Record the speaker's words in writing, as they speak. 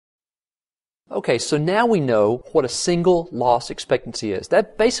Okay, so now we know what a single loss expectancy is.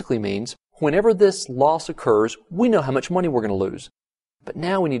 That basically means whenever this loss occurs, we know how much money we're going to lose. But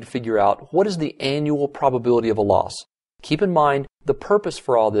now we need to figure out what is the annual probability of a loss. Keep in mind, the purpose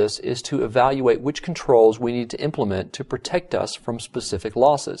for all this is to evaluate which controls we need to implement to protect us from specific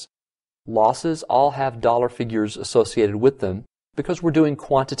losses. Losses all have dollar figures associated with them because we're doing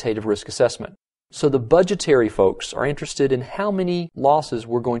quantitative risk assessment. So the budgetary folks are interested in how many losses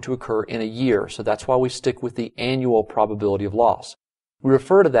were going to occur in a year, so that's why we stick with the annual probability of loss. We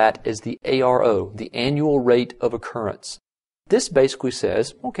refer to that as the ARO, the Annual Rate of Occurrence. This basically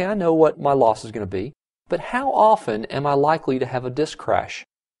says, okay, I know what my loss is going to be, but how often am I likely to have a disk crash?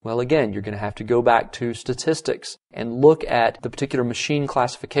 Well, again, you're going to have to go back to statistics and look at the particular machine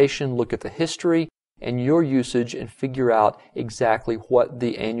classification, look at the history and your usage, and figure out exactly what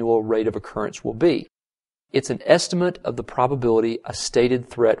the annual rate of occurrence will be. It's an estimate of the probability a stated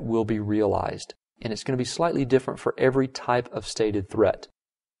threat will be realized, and it's going to be slightly different for every type of stated threat.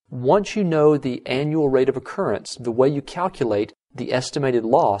 Once you know the annual rate of occurrence, the way you calculate the estimated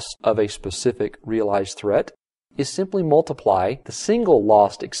loss of a specific realized threat is simply multiply the single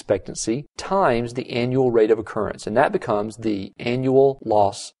loss expectancy times the annual rate of occurrence, and that becomes the annual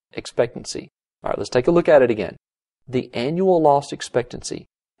loss expectancy. All right, let's take a look at it again. The annual loss expectancy,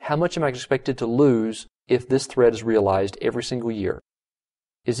 how much am I expected to lose if this threat is realized every single year,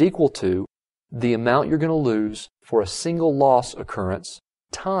 is equal to the amount you're going to lose for a single loss occurrence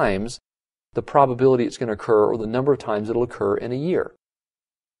times the probability it's going to occur or the number of times it'll occur in a year.